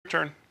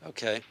Turn.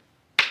 Okay.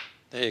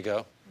 There you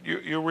go.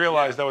 You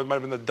realize that might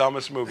have been the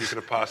dumbest move you could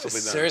have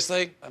possibly done.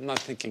 Seriously? I'm not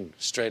thinking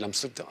straight.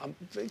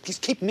 He's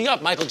keeping me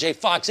up, Michael J.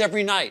 Fox,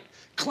 every night.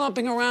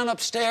 Clumping around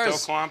upstairs.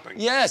 Still clumping?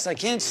 Yes, I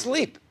can't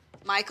sleep.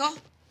 Michael?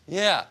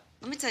 Yeah.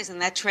 Let me tell you something.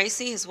 That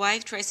Tracy, his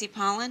wife, Tracy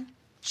Pollan,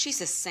 she's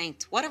a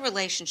saint. What a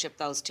relationship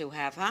those two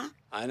have, huh?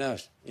 I know.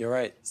 You're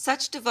right.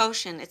 Such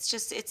devotion.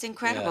 It's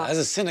incredible. Yeah, as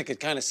a cynic, it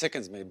kind of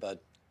sickens me,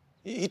 but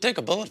he'd take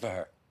a bullet for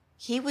her.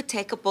 He would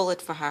take a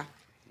bullet for her.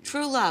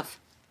 True love.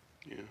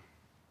 Yeah.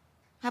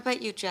 How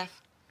about you,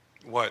 Jeff?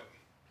 What?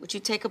 Would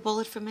you take a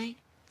bullet for me?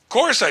 Of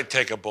course I'd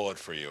take a bullet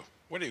for you.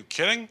 What, are you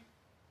kidding?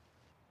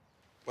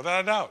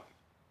 Without a doubt.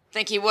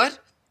 Think he would?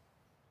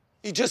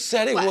 He just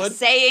said he would.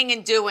 Saying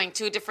and doing,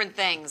 two different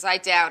things. I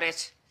doubt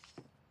it.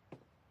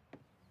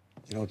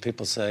 You know what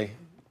people say?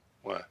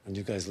 What? When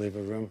you guys leave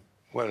a room?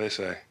 What do they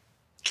say?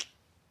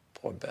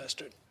 Poor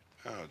bastard.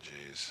 Oh,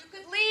 jeez. You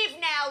could leave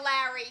now,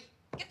 Larry.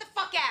 Get the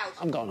fuck out.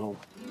 I'm going home.